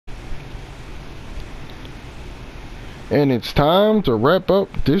And it's time to wrap up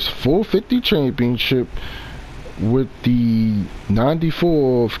this 450 championship with the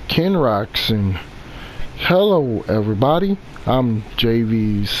 94 of Ken Roxon. Hello everybody, I'm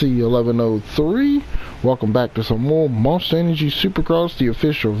JVC1103. Welcome back to some more Monster Energy Supercross, the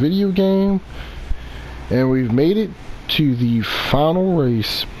official video game. And we've made it to the final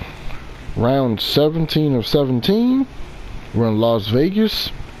race. Round 17 of 17. We're in Las Vegas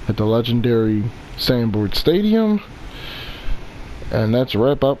at the legendary Sandboard Stadium. And let's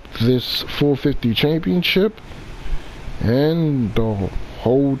wrap up this 450 championship and the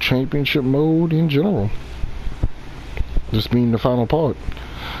whole championship mode in general. This being the final part.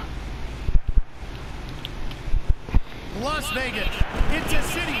 Las Vegas, it's a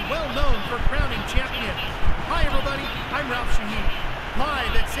city well known for crowning champions. Hi everybody, I'm Ralph Shaheen,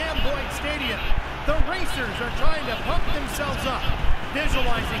 live at Sam Boyd Stadium. The racers are trying to pump themselves up,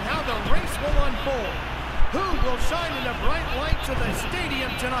 visualizing how the race will unfold. Who will shine in the bright lights of the stadium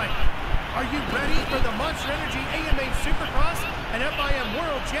tonight? Are you ready for the Monster Energy AMA Supercross and FIM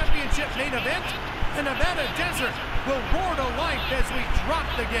World Championship main event? The Nevada Desert will roar to life as we drop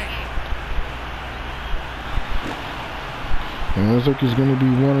the gate. And it looks like it's going to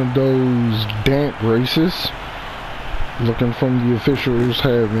be one of those damp races. Looking from the officials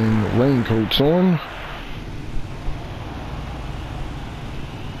having raincoats on.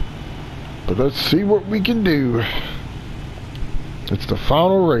 But let's see what we can do. It's the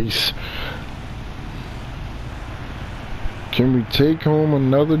final race. Can we take home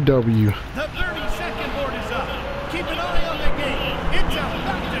another W? The 30-second board is up. Keep an eye on the gate. It's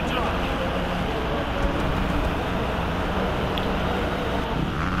about to drop.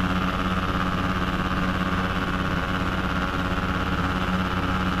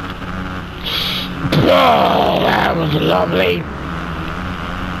 Oh, that was lovely.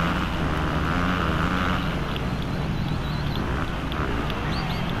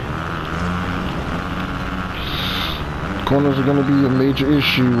 Corners are going to be a major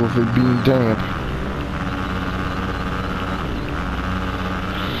issue with it being damp.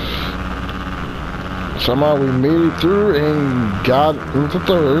 Somehow we made it through and got into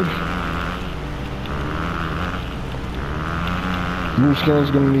third.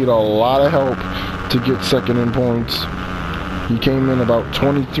 Mooskin's going to need a lot of help to get second in points. He came in about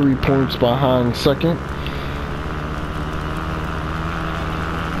 23 points behind second.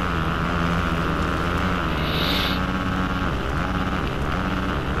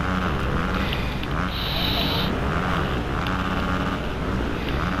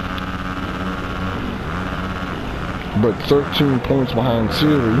 But 13 points behind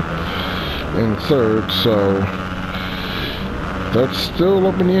Sealy in third, so that's still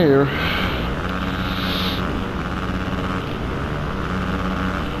up in the air.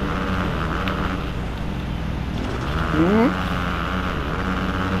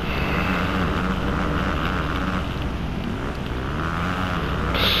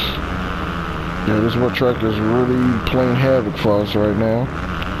 Yeah, this wet track is really playing havoc for us right now.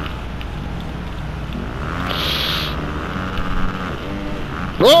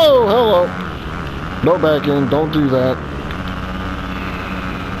 Whoa, hello. No back end, don't do that.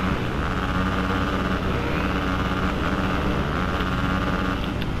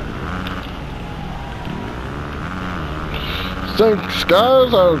 Thanks,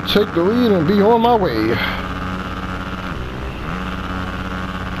 guys. I'll take the lead and be on my way.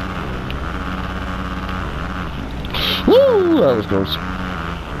 Woo, that was close.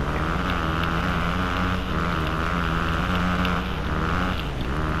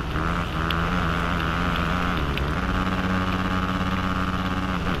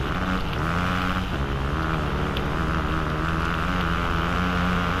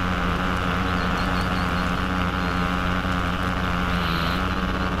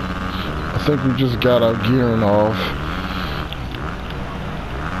 I think we just got our gearing off.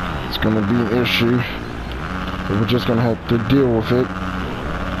 It's going to be an issue. But we're just going to have to deal with it.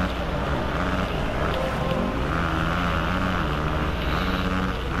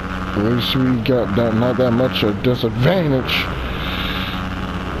 At least we got that, not that much a disadvantage.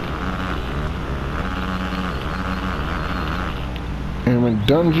 And with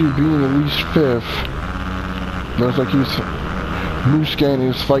Dungy being at least fifth, looks like Mooscan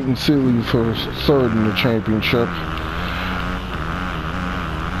is fighting Silly for third in the championship.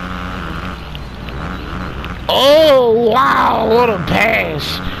 Oh, wow, what a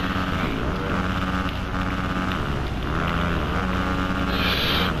pass.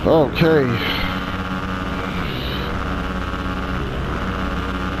 Okay.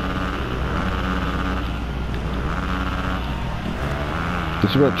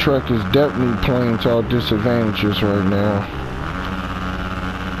 This wet track is definitely playing to our disadvantages right now.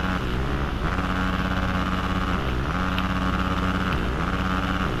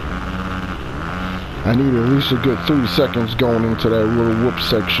 I need at least a good 3 seconds going into that little whoop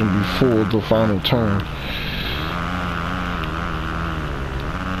section before the final turn.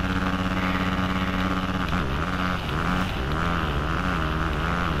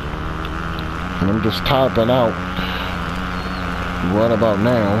 And I'm just topping out right about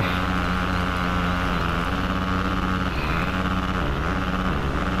now.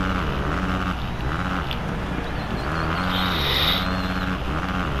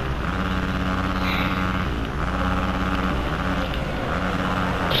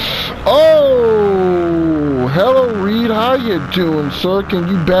 Oh, hello Reed, how you doing, sir? Can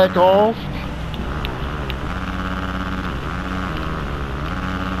you back off?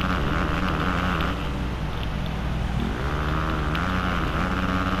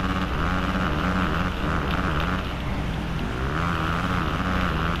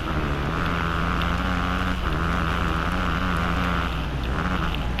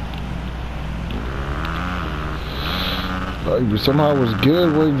 But somehow was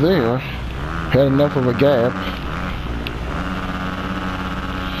good right there. Had enough of a gap.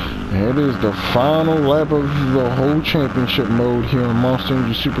 And it is the final lap of the whole championship mode here in Monster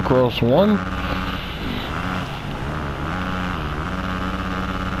Energy Supercross 1.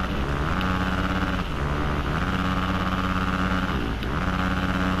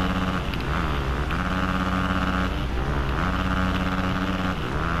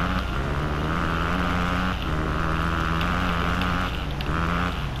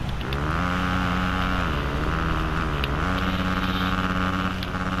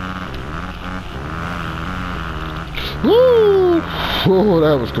 Woo! Oh,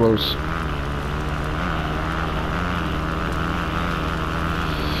 that was close.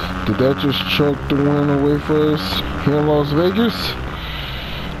 Did that just choke the win away for us here in Las Vegas?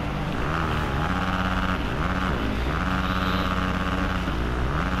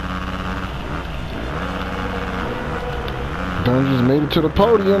 Don just made it to the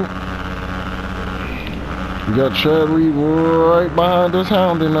podium. We got Chad Reed right behind us,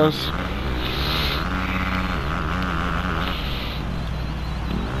 hounding us.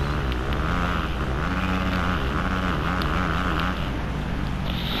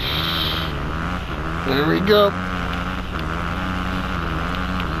 There we go.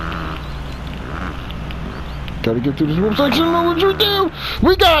 Gotta get through this room section. Know what you do.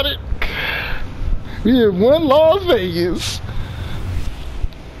 We got it. We have won Las Vegas.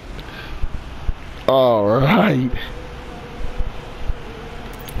 All right.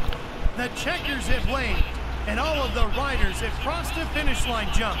 The checkers have waved, and all of the riders have crossed the finish line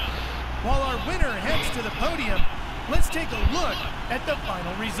jump. While our winner heads to the podium, let's take a look at the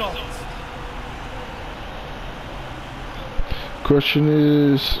final results. Question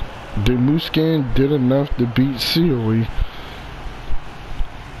is, did Muscan did enough to beat Sealy?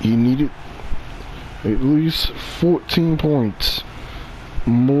 He needed at least 14 points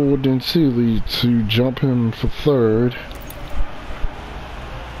more than Sealy to jump him for third.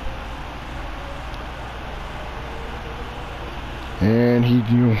 And he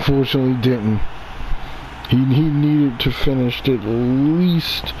unfortunately didn't. He needed to finish at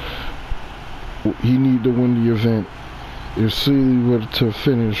least, he needed to win the event. If Sealy were to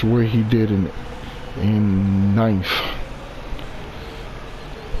finish where he did in 9th.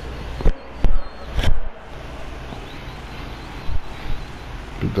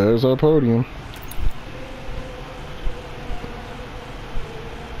 But there's our podium.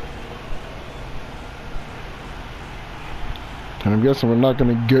 And I'm guessing we're not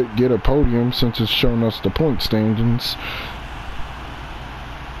going to get a podium since it's showing us the point standings.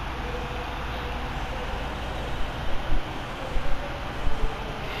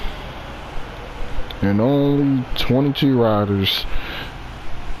 And only 22 riders.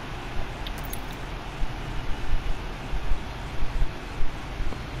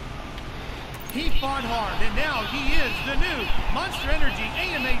 He fought hard, and now he is the new Monster Energy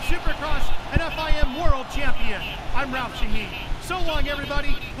AMA Supercross and FIM World Champion. I'm Ralph Shaheen. So long,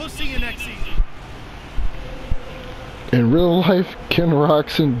 everybody. We'll see you next season. In real life, Ken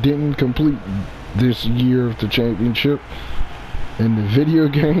Roxon didn't complete this year of the championship. In the video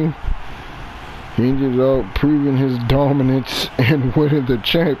game, he ended up proving his dominance and winning the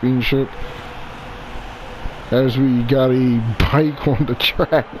championship as we got a bike on the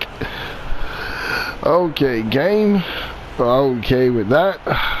track. Okay, game. Okay with that.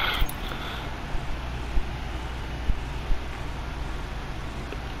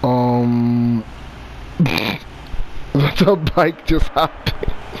 Let's The bike just hopped.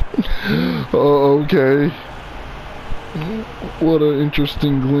 Oh, okay. What an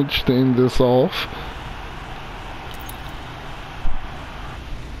interesting glitch to end this off.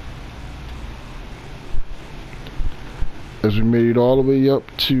 As we made it all the way up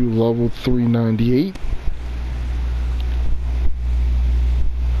to level 398.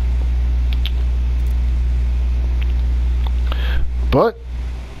 But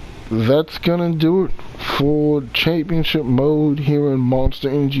that's gonna do it for championship mode here in Monster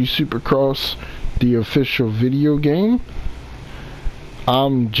Energy Supercross, the official video game.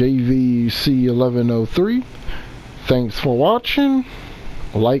 I'm JVC1103. Thanks for watching.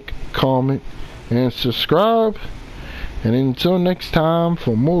 Like, comment, and subscribe. And until next time,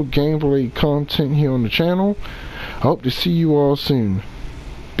 for more gameplay content here on the channel, I hope to see you all soon.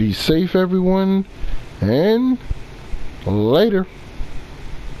 Be safe, everyone, and later.